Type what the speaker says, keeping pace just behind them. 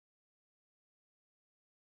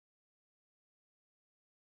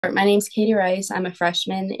My name's Katie Rice. I'm a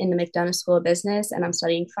freshman in the McDonough School of Business and I'm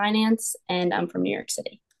studying finance and I'm from New York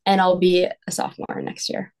City. And I'll be a sophomore next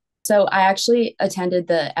year. So I actually attended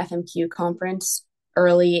the FMQ conference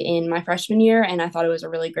early in my freshman year and I thought it was a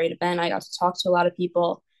really great event. I got to talk to a lot of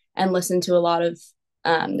people and listen to a lot of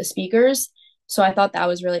the speakers. So I thought that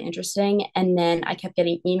was really interesting. And then I kept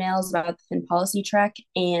getting emails about the FinPolicy trek,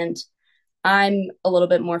 and I'm a little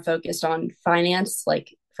bit more focused on finance.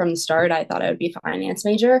 Like from the start, I thought I would be a finance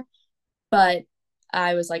major, but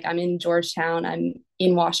I was like, I'm in Georgetown, I'm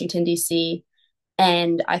in Washington, D.C.,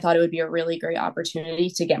 and I thought it would be a really great opportunity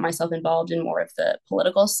to get myself involved in more of the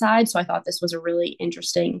political side. So I thought this was a really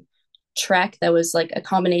interesting trek that was like a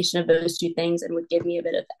combination of those two things and would give me a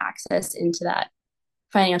bit of access into that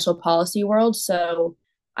financial policy world. So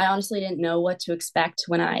I honestly didn't know what to expect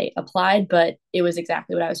when I applied, but it was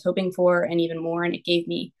exactly what I was hoping for and even more. And it gave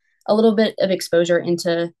me a little bit of exposure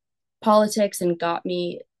into politics and got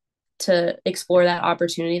me to explore that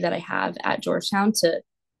opportunity that I have at Georgetown to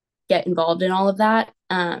get involved in all of that.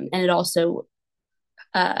 And it also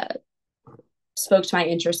uh, spoke to my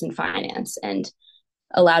interest in finance and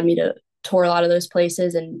allowed me to tour a lot of those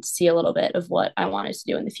places and see a little bit of what I wanted to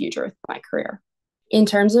do in the future with my career. In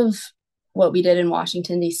terms of what we did in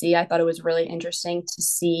Washington, D.C., I thought it was really interesting to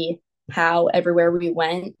see how everywhere we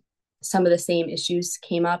went, some of the same issues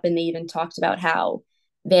came up. And they even talked about how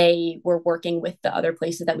they were working with the other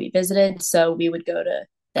places that we visited. So we would go to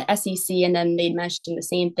the SEC and then they'd mention the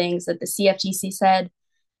same things that the CFTC said.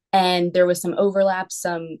 And there was some overlap,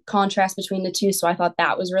 some contrast between the two. So I thought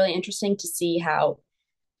that was really interesting to see how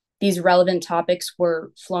these relevant topics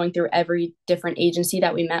were flowing through every different agency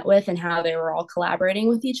that we met with and how they were all collaborating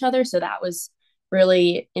with each other. So that was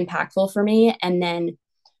really impactful for me. And then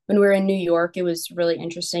when we were in New York, it was really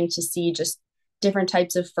interesting to see just different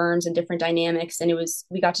types of firms and different dynamics. And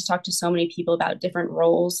we got to talk to so many people about different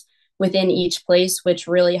roles within each place, which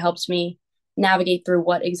really helped me navigate through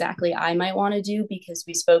what exactly I might want to do, because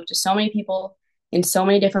we spoke to so many people in so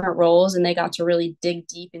many different roles and they got to really dig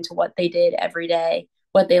deep into what they did every day,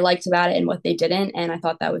 what they liked about it and what they didn't. And I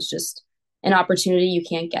thought that was just an opportunity you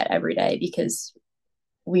can't get every day because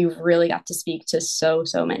we really got to speak to so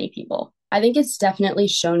many people. I think it's definitely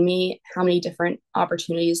shown me how many different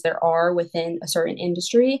opportunities there are within a certain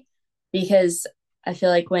industry, because I feel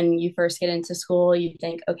like when you first get into school, you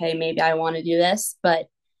think, okay, maybe I want to do this, but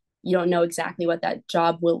you don't know exactly what that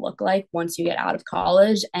job will look like once you get out of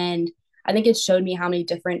college. And I think it showed me how many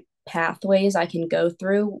different pathways I can go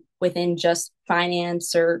through within just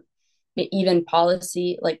finance or even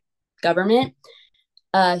policy, like government.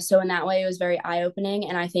 So in that way, it was very eye opening.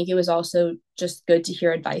 And I think it was also just good to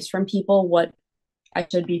hear advice from people, what I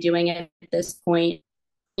should be doing at this point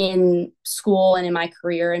in school and in my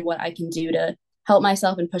career, and what I can do to help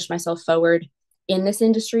myself and push myself forward in this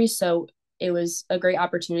industry. So it was a great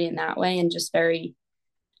opportunity in that way and just very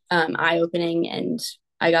eye opening. And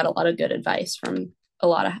I got a lot of good advice from a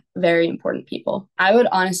lot of very important people. I would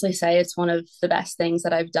honestly say it's one of the best things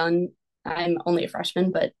that I've done. I'm only a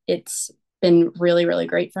freshman, but it's been really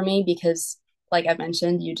great for me because, like I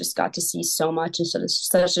mentioned, you just got to see so much in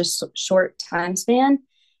such a short time span.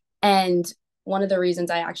 And one of the reasons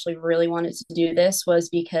I actually really wanted to do this was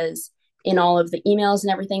because in all of the emails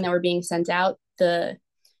and everything that were being sent out, the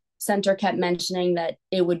center kept mentioning that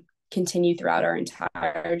it would continue throughout our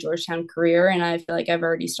entire Georgetown career. And I feel like I've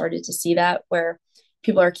already started to see that, where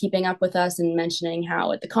people are keeping up with us and mentioning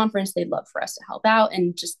how at the conference they'd love for us to help out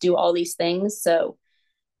and just do all these things. So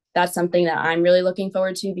that's something that I'm really looking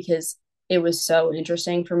forward to, because it was so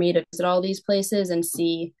interesting for me to visit all these places and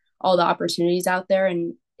see all the opportunities out there.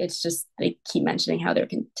 And it's just, they keep mentioning how they're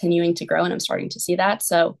continuing to grow, and I'm starting to see that.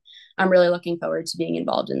 So I'm really looking forward to being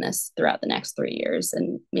involved in this throughout the next 3 years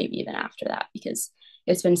and maybe even after that, because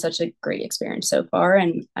it's been such a great experience so far.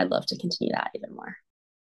 And I'd love to continue that even more.